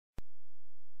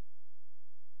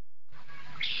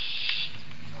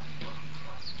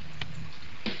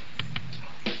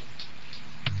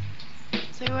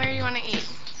you want to eat?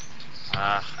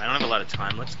 I don't have a lot of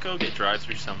time. Let's go get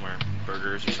drive-through somewhere.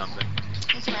 Burgers or something.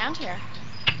 What's around here?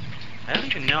 I don't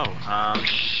even know.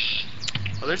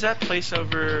 Well, there's that place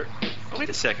over... Oh, wait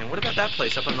a second. What about that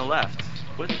place up on the left?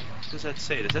 What does that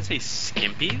say? Does that say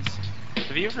Skimpy's?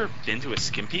 Have you ever been to a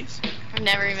Skimpy's? I've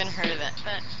never even heard of it,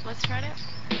 but let's try it out.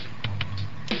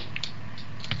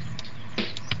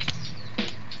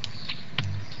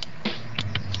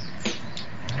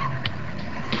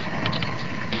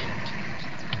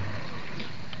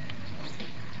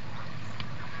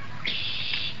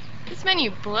 This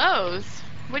menu blows.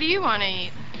 What do you want to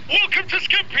eat? Welcome to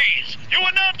Skimpy's. You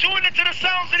are now tuned into the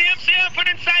sounds of the MCF and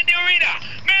inside the arena.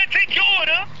 May I take your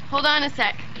order? Hold on a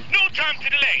sec. No time to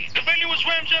delay. The venue is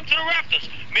rammed jammed to the rafters.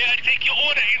 May I take your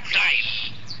order inside?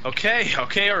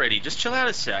 Okay already. Just chill out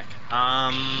a sec.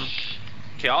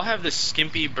 Okay, I'll have the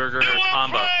Skimpy Burger You want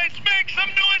combo. fries? Make some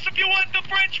noise if you want the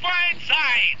French fry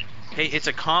inside. Hey, it's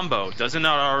a combo. Doesn't it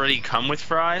already come with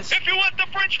fries? If you want the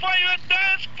French fry, you have to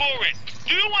ask for it.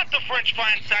 Do you want the French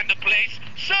fry inside the place?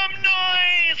 Some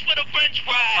noise for the French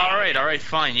fry. Alright,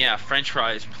 fine. Yeah, French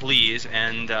fries, please.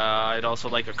 And I'd also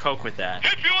like a Coke with that.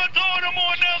 If you want to order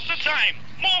more, now's the time.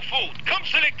 More food. Come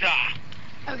select.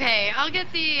 Okay, I'll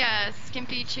get the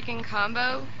Skimpy chicken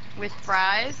combo with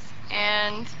fries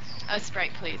and a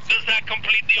Sprite, please. Does that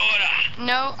complete the order?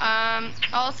 No, I'll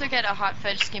also get a hot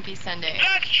fudge Skimpy sundae.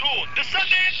 That's true. The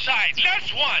sundae inside.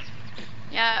 Last one.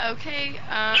 Yeah, okay,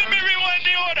 Let me rewind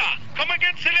the order. Come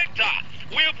again, selector.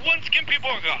 We have one Skimpy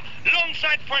burger,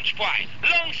 alongside French fry,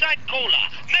 alongside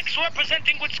cola. Next,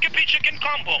 representing with Skimpy chicken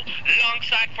combo,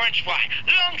 alongside French fry,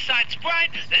 alongside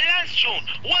Sprite. Last tune,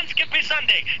 one Skimpy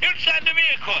sundae inside the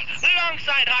vehicle,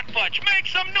 alongside hot fudge. Make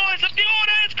some noise if the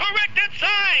order is correct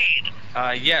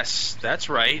inside. Yes, that's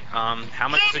right. How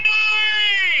much is Some it?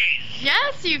 noise!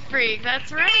 yes, you freak,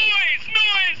 that's right.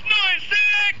 Noise,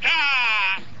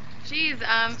 selector! Jeez,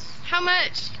 how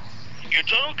much? Your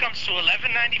total comes to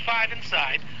 $11.95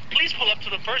 inside. Please pull up to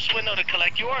the first window to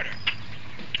collect your order.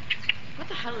 What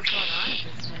the hell is going on at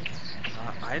this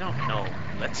place? I don't know.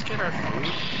 Let's get our food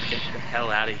and get the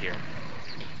hell out of here.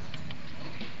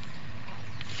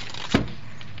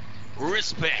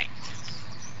 Respect.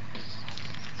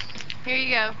 Here you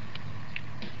go.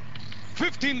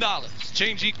 $15.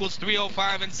 Change equals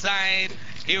 $3.05 inside.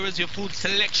 Here is your food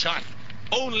selection.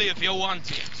 Only if you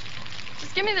want it.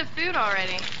 Just give me the food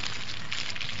already.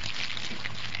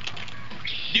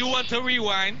 Do you want to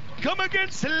rewind? Come again,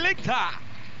 selector.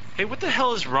 Hey, what the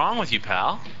hell is wrong with you,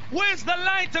 pal? Where's the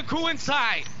lighter crew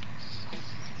inside?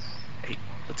 Hey,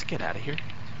 let's get out of here.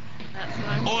 That's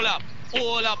what I'm...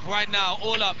 All up right now,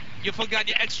 all up. You forgot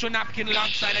your extra napkin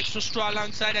alongside, extra straw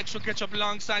alongside, extra ketchup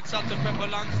alongside, salt and pepper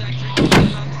alongside, chicken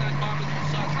alongside, barbecue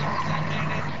sauce alongside,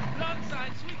 mayonnaise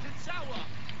alongside, sweet and sour.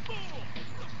 Boom.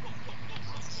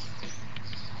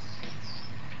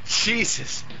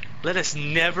 Jesus, let us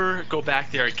never go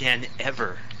back there again,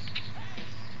 ever.